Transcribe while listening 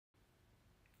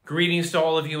Greetings to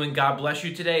all of you and God bless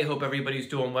you today. Hope everybody's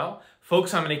doing well.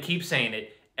 Folks, I'm going to keep saying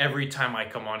it every time I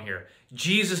come on here.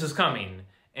 Jesus is coming,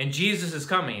 and Jesus is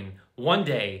coming one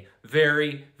day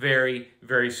very, very,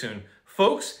 very soon.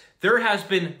 Folks, there has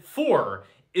been 4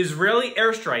 Israeli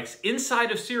airstrikes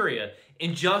inside of Syria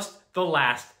in just the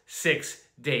last 6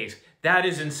 days. That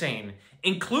is insane,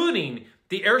 including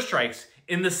the airstrikes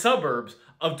in the suburbs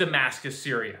of Damascus,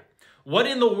 Syria. What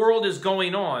in the world is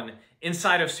going on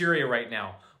inside of Syria right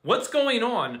now? What's going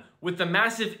on with the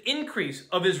massive increase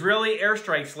of Israeli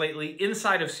airstrikes lately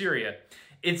inside of Syria?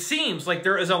 It seems like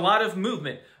there is a lot of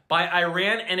movement by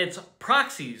Iran and its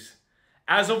proxies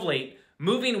as of late,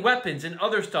 moving weapons and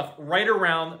other stuff right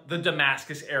around the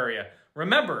Damascus area.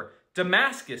 Remember,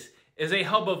 Damascus is a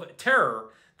hub of terror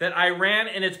that Iran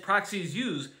and its proxies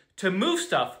use to move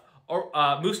stuff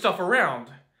around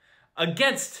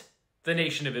against the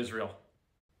nation of Israel.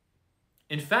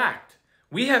 In fact,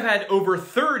 we have had over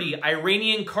 30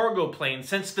 Iranian cargo planes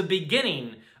since the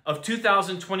beginning of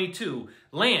 2022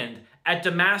 land at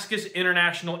Damascus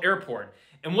International Airport.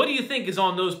 And what do you think is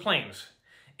on those planes?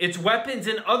 It's weapons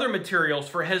and other materials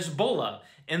for Hezbollah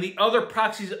and the other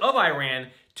proxies of Iran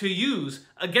to use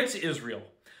against Israel.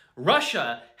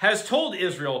 Russia has told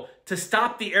Israel to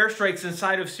stop the airstrikes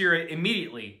inside of Syria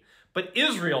immediately, but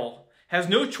Israel has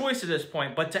no choice at this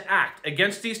point but to act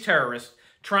against these terrorists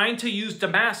trying to use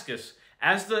Damascus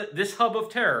as this hub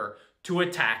of terror to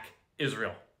attack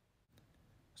Israel.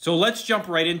 So let's jump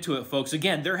right into it, folks.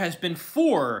 Again, there has been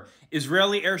 4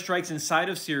 Israeli airstrikes inside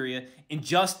of Syria in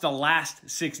just the last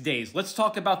 6 days. Let's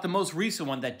talk about the most recent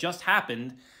one that just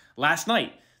happened last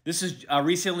night. This is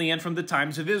recently in from the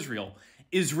Times of Israel.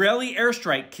 Israeli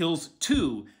airstrike kills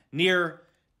 2 near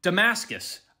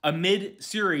Damascus amid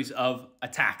series of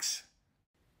attacks.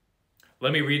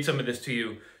 Let me read some of this to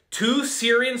you. 2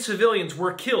 Syrian civilians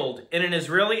were killed in an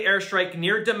Israeli airstrike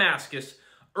near Damascus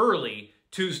early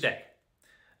Tuesday.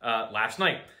 Last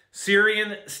night,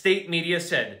 Syrian state media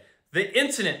said the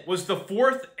incident was the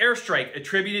 4th airstrike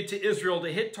attributed to Israel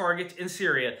to hit targets in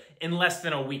Syria in less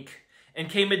than a week, and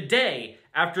came a day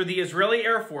after the Israeli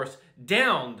Air Force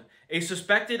downed a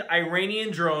suspected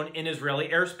Iranian drone in Israeli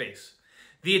airspace.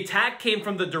 The attack came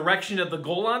from the direction of the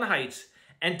Golan Heights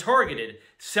and targeted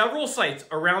several sites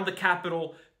around the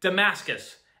capital,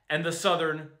 Damascus, and the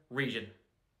southern region.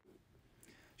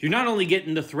 You're not only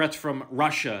getting the threats from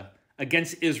Russia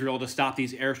against Israel to stop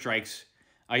these airstrikes,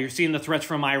 you're seeing the threats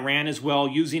from Iran as well,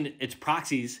 using its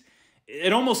proxies.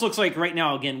 It almost looks like right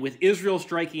now, again, with Israel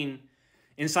striking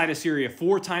inside of Syria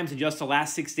 4 times in just the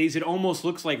last 6 days, it almost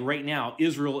looks like right now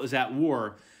Israel is at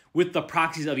war with the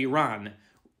proxies of Iran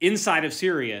inside of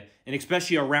Syria, and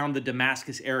especially around the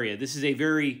Damascus area. This is a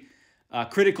very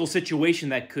critical situation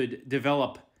that could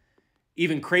develop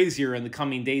even crazier in the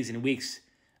coming days and weeks.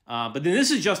 But then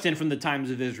this is just in from the Times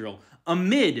of Israel.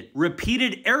 Amid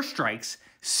repeated airstrikes,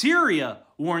 Syria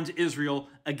warns Israel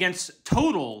against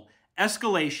total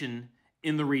escalation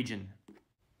in the region.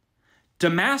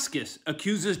 Damascus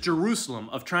accuses Jerusalem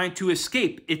of trying to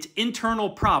escape its internal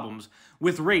problems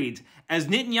with raids, as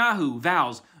Netanyahu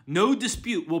vows no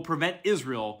dispute will prevent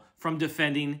Israel from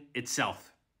defending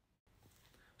itself.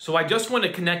 So I just want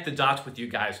to connect the dots with you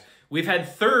guys. We've had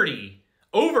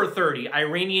over 30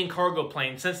 Iranian cargo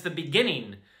planes since the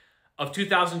beginning of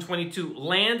 2022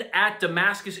 land at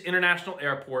Damascus International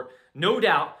Airport, no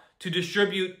doubt to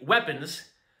distribute weapons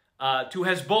to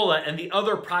Hezbollah and the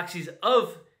other proxies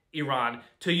of Iran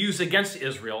to use against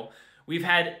Israel. We've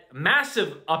had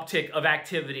massive uptick of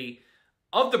activity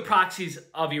of the proxies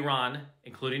of Iran,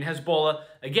 including Hezbollah,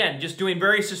 again, just doing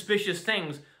very suspicious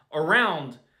things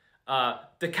around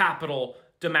the capital,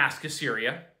 Damascus,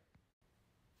 Syria,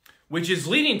 which is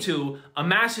leading to a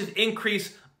massive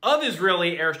increase of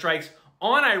Israeli airstrikes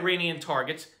on Iranian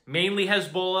targets, mainly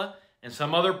Hezbollah and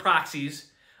some other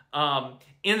proxies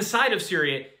inside of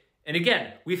Syria. And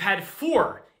again, we've had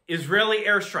 4 Israeli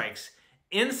airstrikes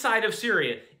inside of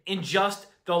Syria in just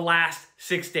the last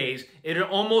 6 days. It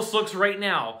almost looks right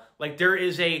now like there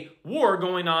is a war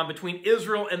going on between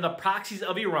Israel and the proxies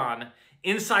of Iran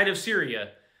inside of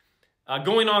Syria.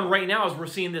 Going on right now as we're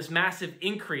seeing this massive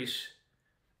increase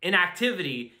in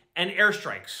activity and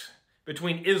airstrikes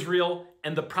between Israel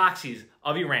and the proxies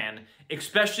of Iran,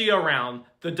 especially around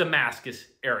the Damascus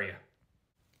area.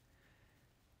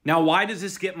 Now, why does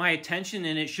this get my attention?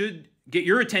 And it should get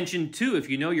your attention too if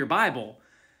you know your Bible.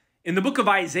 In the book of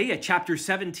Isaiah, chapter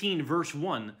 17, verse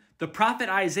 1, the prophet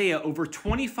Isaiah, over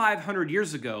 2,500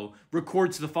 years ago,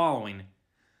 records the following.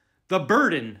 The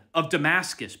burden of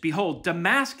Damascus. Behold,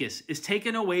 Damascus is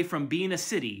taken away from being a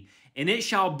city, and it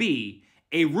shall be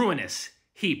a ruinous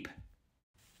heap.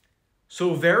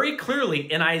 So very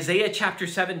clearly in Isaiah chapter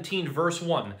 17, verse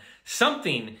 1,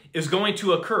 something is going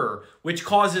to occur which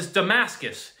causes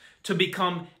Damascus to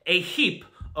become a heap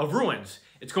of ruins.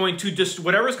 It's going to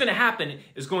whatever's going to happen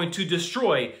is going to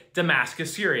destroy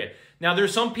Damascus, Syria. Now,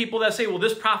 there's some people that say, well,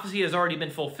 this prophecy has already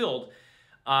been fulfilled.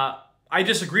 I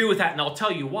disagree with that, and I'll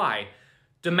tell you why.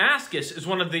 Damascus is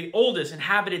one of the oldest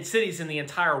inhabited cities in the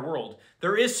entire world.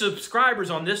 There is subscribers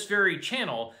on this very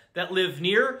channel that live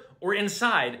near or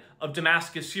inside of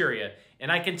Damascus, Syria.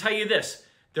 And I can tell you this,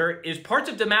 there is parts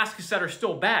of Damascus that are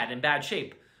still in bad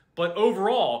shape. But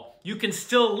overall, you can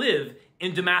still live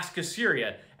in Damascus,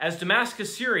 Syria. As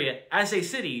Damascus, Syria, as a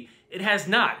city, it has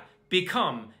not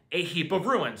become a heap of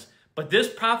ruins. But this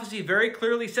prophecy very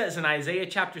clearly says in Isaiah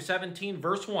chapter 17,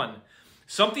 verse 1,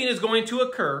 something is going to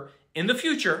occur in the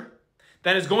future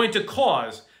that is going to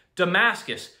cause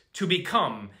Damascus to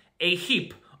become a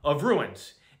heap of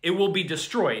ruins. It will be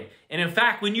destroyed. And in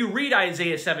fact, when you read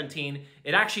Isaiah 17,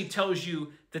 it actually tells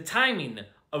you the timing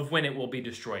of when it will be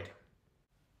destroyed.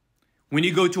 When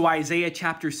you go to Isaiah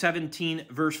chapter 17,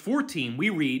 verse 14, we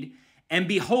read, and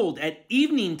behold, at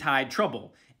eventide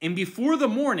trouble, and before the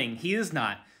morning he is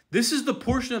not. This is the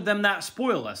portion of them that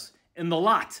spoil us, and the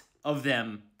lot of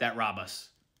them that rob us.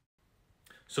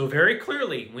 So very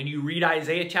clearly, when you read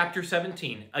Isaiah chapter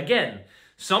 17, again,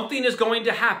 something is going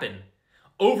to happen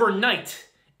overnight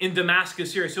in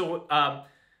Damascus, Syria. So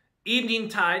evening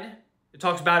tide, it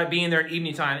talks about it being there at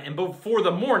evening time, and before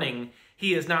the morning,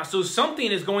 he is not. So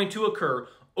something is going to occur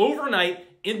overnight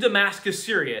in Damascus,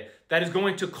 Syria, that is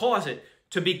going to cause it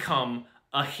to become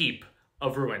a heap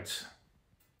of ruins.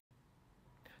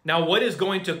 Now, what is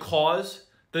going to cause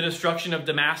the destruction of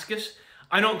Damascus?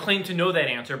 I don't claim to know that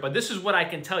answer, but this is what I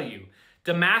can tell you.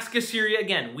 Damascus, Syria,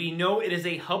 again, we know it is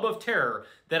a hub of terror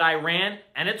that Iran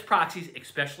and its proxies,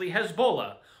 especially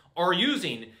Hezbollah, are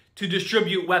using to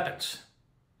distribute weapons,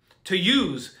 to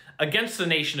use against the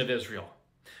nation of Israel.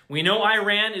 We know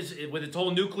Iran is, with its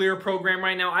whole nuclear program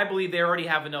right now, I believe they already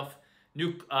have enough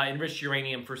enriched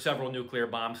uranium for several nuclear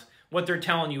bombs. What they're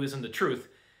telling you isn't the truth.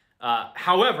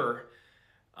 However,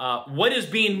 what is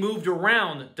being moved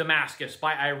around Damascus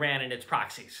by Iran and its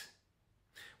proxies?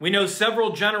 We know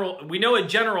a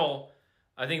general,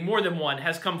 I think more than one,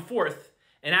 has come forth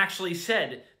and actually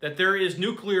said that there is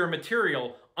nuclear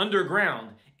material underground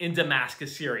in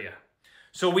Damascus, Syria.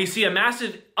 So we see a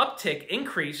massive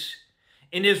increase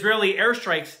in Israeli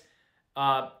airstrikes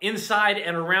inside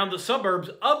and around the suburbs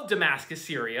of Damascus,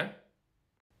 Syria.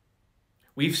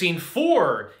 We've seen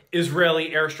 4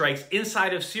 Israeli airstrikes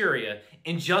inside of Syria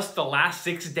in just the last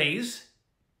 6 days.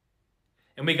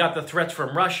 And we got the threats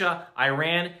from Russia,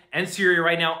 Iran, and Syria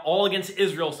right now, all against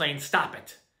Israel saying, stop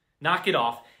it, knock it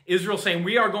off. Israel saying,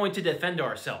 we are going to defend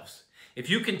ourselves. If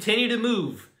you continue to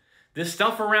move this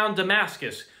stuff around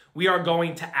Damascus, we are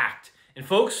going to act. And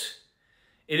folks,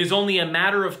 it is only a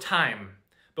matter of time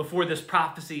before this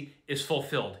prophecy is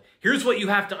fulfilled. Here's what you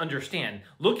have to understand.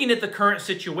 Looking at the current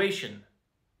situation,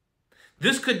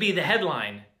 this could be the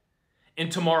headline in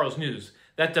tomorrow's news,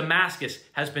 that Damascus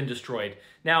has been destroyed.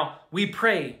 Now, we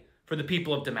pray for the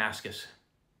people of Damascus.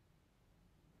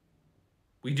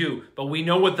 We do, but we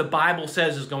know what the Bible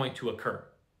says is going to occur.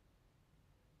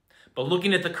 But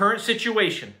looking at the current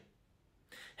situation,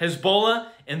 Hezbollah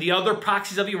and the other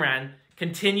proxies of Iran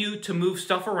continue to move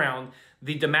stuff around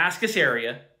the Damascus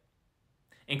area,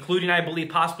 including, I believe,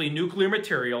 possibly nuclear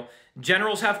material.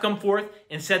 Generals have come forth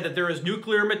and said that there is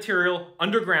nuclear material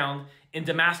underground in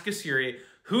Damascus, Syria.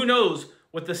 Who knows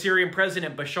what the Syrian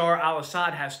president Bashar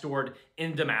al-Assad has stored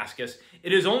in Damascus?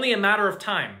 It is only a matter of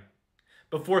time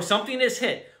before something is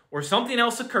hit or something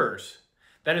else occurs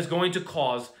that is going to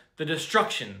cause the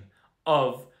destruction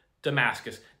of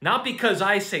Damascus. Not because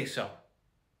I say so,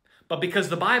 but because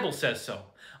the Bible says so.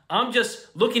 I'm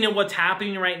just looking at what's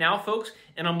happening right now, folks,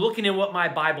 and I'm looking at what my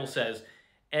Bible says.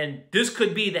 And this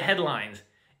could be the headlines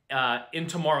in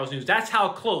tomorrow's news. That's how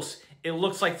close it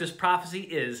looks like this prophecy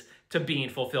is to being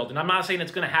fulfilled. And I'm not saying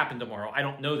it's going to happen tomorrow. I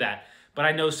don't know that. But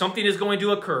I know something is going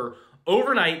to occur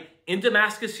overnight in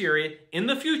Damascus, Syria, in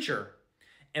the future.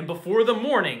 And before the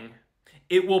morning,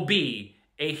 it will be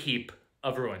a heap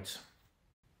of ruins.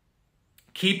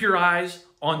 Keep your eyes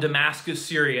on Damascus,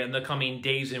 Syria in the coming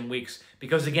days and weeks.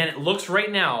 Because again, it looks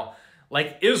right now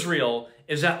like Israel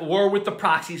is at war with the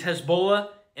proxies, Hezbollah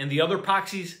and the other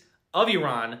proxies of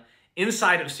Iran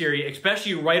inside of Syria,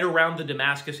 especially right around the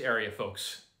Damascus area,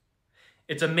 folks.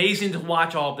 It's amazing to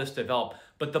watch all of this develop,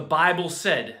 but the Bible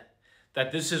said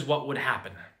that this is what would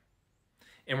happen.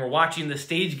 And we're watching the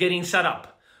stage getting set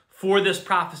up for this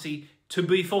prophecy to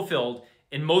be fulfilled,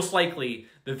 and most likely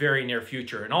the the very near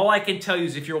future. And all I can tell you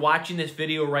is if you're watching this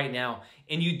video right now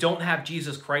and you don't have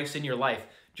Jesus Christ in your life,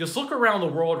 just look around the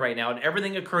world right now at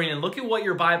everything occurring and look at what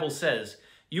your Bible says.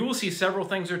 You will see several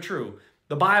things are true.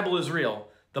 The Bible is real.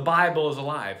 The Bible is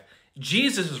alive.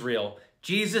 Jesus is real.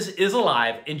 Jesus is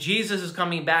alive, and Jesus is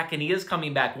coming back, and he is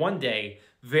coming back one day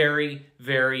very,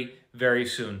 very, very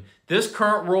soon. This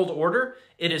current world order,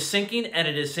 it is sinking, and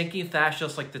it is sinking fast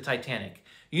just like the Titanic.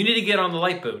 You need to get on the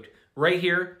lifeboat right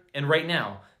here and right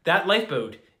now. That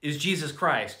lifeboat is Jesus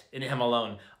Christ and him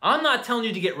alone. I'm not telling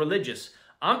you to get religious.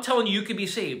 I'm telling you you can be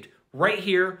saved right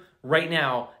here, right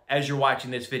now, as you're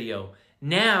watching this video.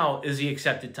 Now is the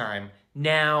accepted time.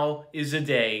 Now is the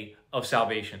day of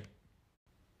salvation.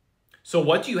 So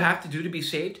what do you have to do to be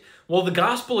saved? Well, the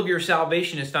gospel of your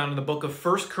salvation is found in the book of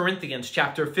 1 Corinthians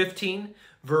chapter 15,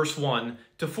 verse 1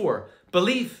 to 4.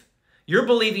 Believe. You're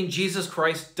believing Jesus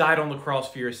Christ died on the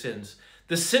cross for your sins.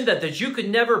 The sin debt that you could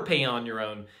never pay on your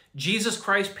own. Jesus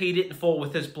Christ paid it in full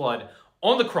with his blood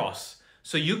on the cross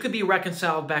so you could be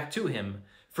reconciled back to him,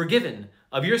 forgiven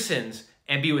of your sins,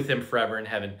 and be with him forever in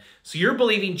heaven. So you're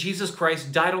believing Jesus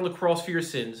Christ died on the cross for your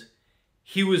sins.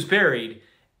 He was buried,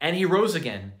 and he rose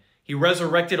again. He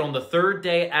resurrected on the third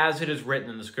day as it is written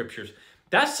in the scriptures.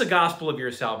 That's the gospel of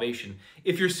your salvation.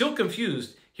 If you're still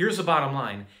confused, here's the bottom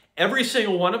line. Every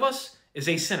single one of us is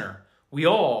a sinner. We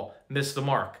all miss the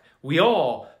mark. We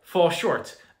all fall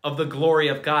short of the glory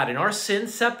of God, and our sin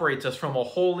separates us from a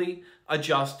holy, a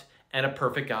just, and a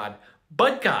perfect God.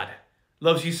 But God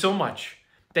loves you so much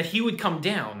that he would come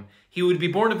down. He would be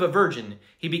born of a virgin.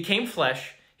 He became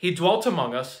flesh. He dwelt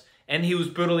among us, and he was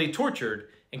brutally tortured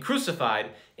and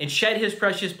crucified and shed his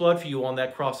precious blood for you on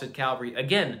that cross at Calvary.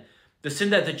 Again, the sin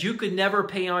that you could never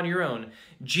pay on your own,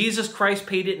 Jesus Christ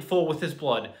paid it in full with his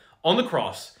blood on the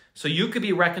cross so you could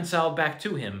be reconciled back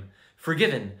to him,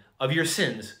 forgiven of your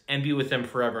sins, and be with him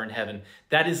forever in heaven.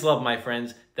 That is love, my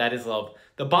friends. That is love.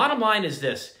 The bottom line is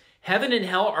this. Heaven and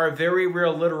hell are very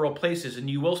real, literal places, and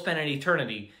you will spend an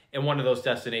eternity in one of those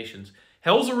destinations.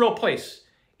 Hell's a real place.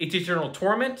 It's eternal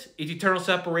torment. It's eternal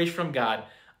separation from God.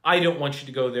 I don't want you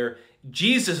to go there.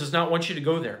 Jesus does not want you to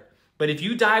go there. But if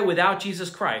you die without Jesus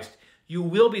Christ, you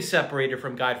will be separated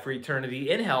from God for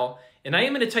eternity in hell. And I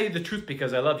am going to tell you the truth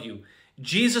because I love you.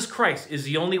 Jesus Christ is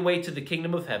the only way to the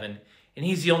kingdom of heaven, and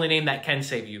he's the only name that can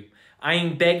save you. I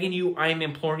am begging you, I am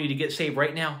imploring you to get saved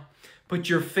right now. Put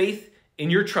your faith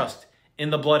and your trust in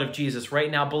the blood of Jesus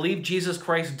right now. Believe Jesus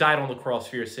Christ died on the cross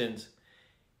for your sins.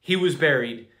 He was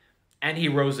buried, and he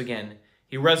rose again.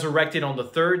 He resurrected on the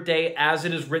third day as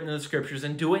it is written in the scriptures,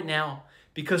 and do it now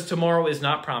because tomorrow is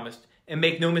not promised. And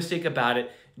make no mistake about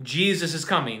it, Jesus is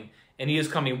coming, and he is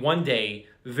coming one day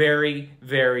very,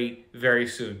 very, very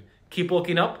soon. Keep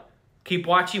looking up, keep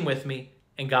watching with me,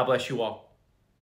 and God bless you all.